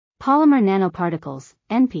Polymer nanoparticles,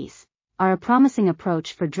 NPs, are a promising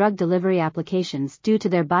approach for drug delivery applications due to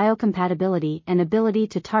their biocompatibility and ability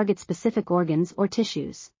to target specific organs or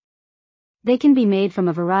tissues. They can be made from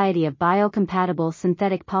a variety of biocompatible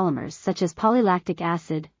synthetic polymers such as polylactic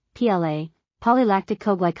acid, PLA, polylactic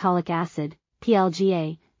coglycolic acid,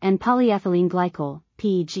 PLGA, and polyethylene glycol,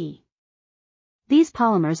 PEG. These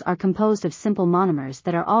polymers are composed of simple monomers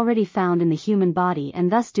that are already found in the human body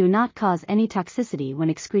and thus do not cause any toxicity when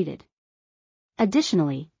excreted.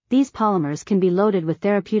 Additionally, these polymers can be loaded with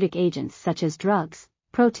therapeutic agents such as drugs,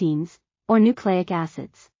 proteins, or nucleic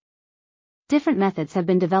acids. Different methods have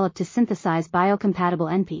been developed to synthesize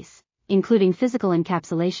biocompatible NPs, including physical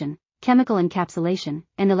encapsulation, chemical encapsulation,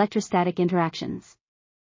 and electrostatic interactions.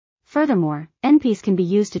 Furthermore, NPs can be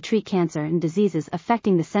used to treat cancer and diseases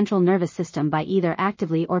affecting the central nervous system by either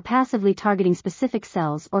actively or passively targeting specific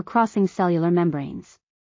cells or crossing cellular membranes.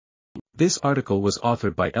 This article was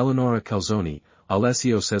authored by Eleonora Calzoni,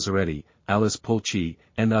 Alessio Cesaretti, Alice Polchi,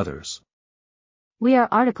 and others. We are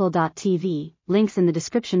RTCLTV, links in the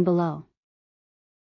description below.